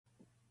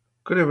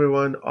Good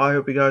everyone, I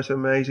hope you guys have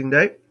an amazing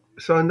day.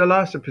 So in the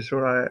last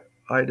episode,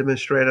 I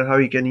demonstrated how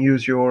you can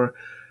use your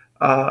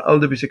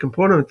LWC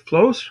component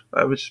flows,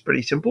 which is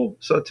pretty simple.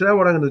 So today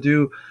what I'm going to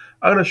do,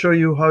 I'm going to show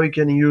you how you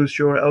can use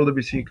your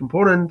LWC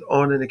component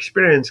on an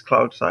Experience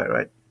Cloud site,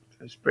 right?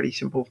 It's pretty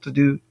simple to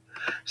do.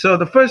 So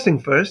the first thing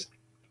first,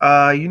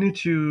 what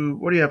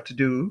do you have to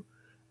do?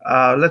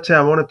 Let's say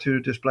I wanted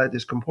to display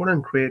this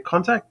component, create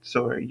contact.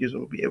 So a user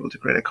will be able to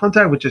create a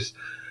contact, which is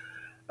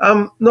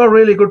not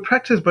really good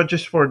practice, but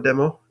just for a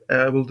demo,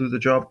 will do the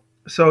job.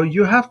 So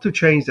you have to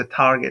change the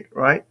target,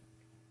 right?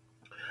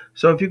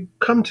 So if you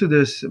come to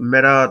this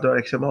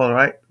meta.xml,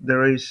 right,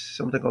 there is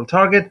something called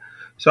target.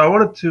 So I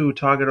wanted to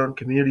target on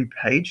community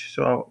page.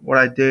 So what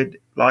I did,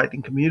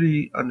 lightning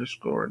community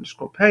underscore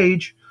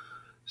page.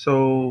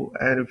 So,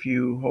 and if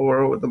you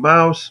hover over the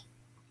mouse,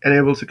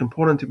 enables the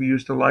component to be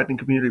used on lightning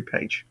community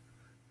page,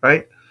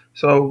 right?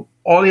 So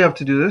all you have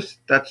to do this,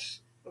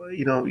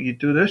 you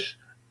do this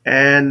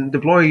and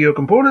deploy your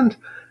component,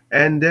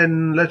 and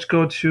then let's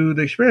go to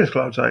the Experience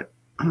Cloud site.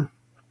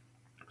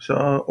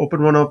 So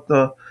open one of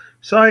the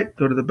site,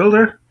 go to the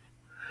builder.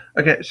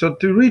 Okay, so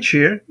to reach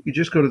here, you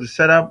just go to the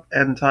setup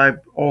and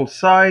type all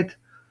site,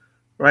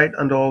 right?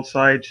 Under all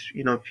sites,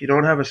 if you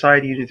don't have a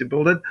site, you need to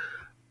build it.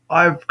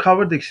 I've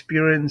covered the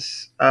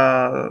Experience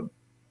Cloud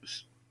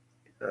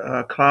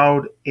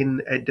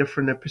in a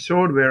different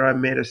episode where I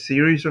made a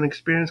series on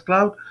Experience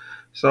Cloud.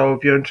 So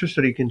if you're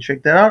interested, you can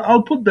check that out.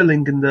 I'll put the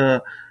link in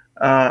the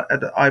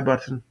at the I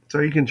button, so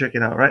you can check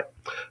it out. Right?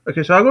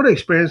 Okay, so I'll go to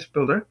Experience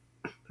Builder.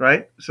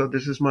 Right? So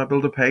this is my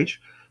builder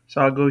page.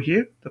 So I'll go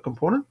here, the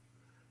component,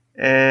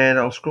 and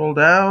I'll scroll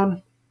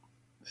down.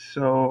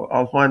 So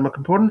I'll find my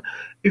component.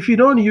 If you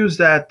don't use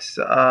that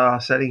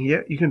setting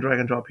here, you can drag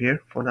and drop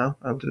here. For now,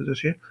 I'll do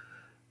this here.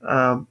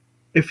 Um,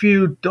 if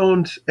you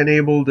don't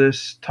enable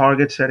this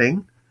target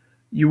setting,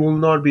 you will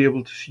not be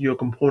able to see your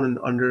component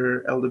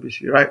under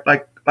LWC, right?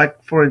 Like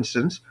for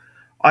instance,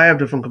 I have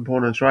different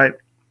components, right?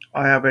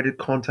 I have edit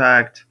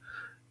contact,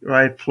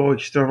 right? Flow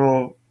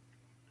external,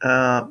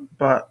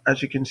 but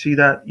as you can see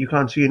that you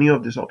can't see any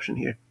of this option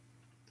here,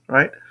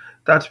 right?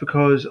 That's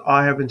because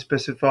I haven't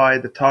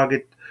specified the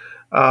target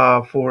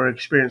for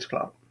Experience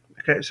Cloud.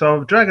 Okay, so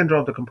I'll drag and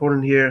drop the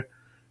component here,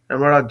 and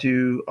what I'll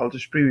do, I'll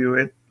just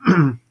preview it.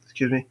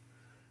 Excuse me.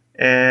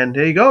 And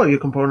there you go. Your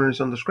component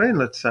is on the screen.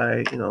 Let's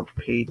say,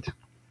 Pete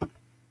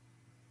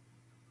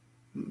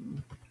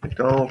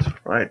McDonald,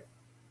 right?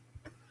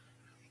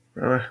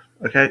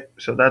 Okay,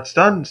 so that's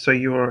done. So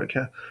your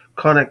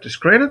connect is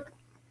created.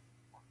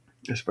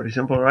 It's pretty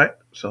simple, right?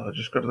 So I'll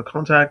just go to the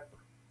contact.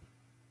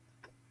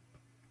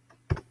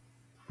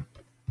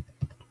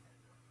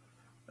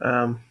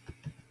 Um,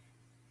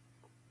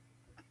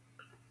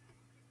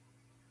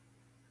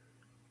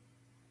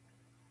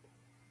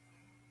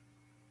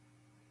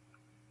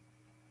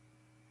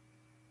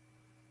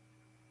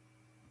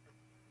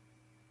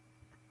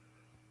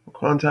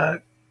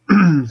 contact.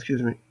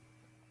 Excuse me.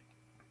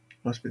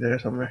 Must be there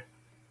somewhere.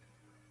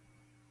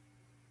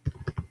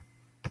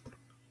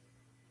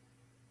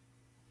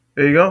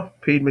 There you go,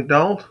 Pete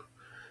McDonald.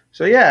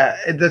 So yeah,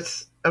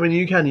 that's. I mean,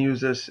 you can use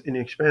this in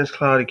Experience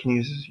Cloud. You can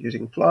use this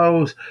using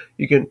flows.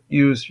 You can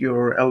use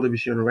your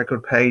LWC on a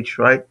record page,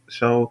 right?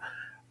 So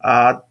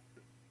uh,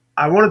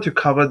 I wanted to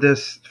cover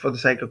this for the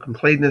sake of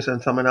completeness,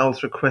 and someone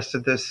else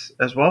requested this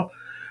as well.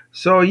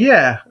 So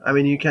yeah, I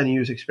mean, you can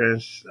use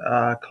Experience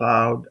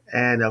Cloud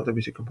and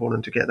LWC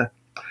component together.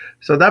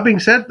 So that being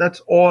said,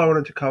 that's all I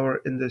wanted to cover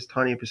in this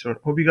tiny episode.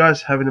 Hope you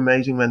guys have an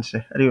amazing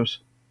Wednesday. Adios.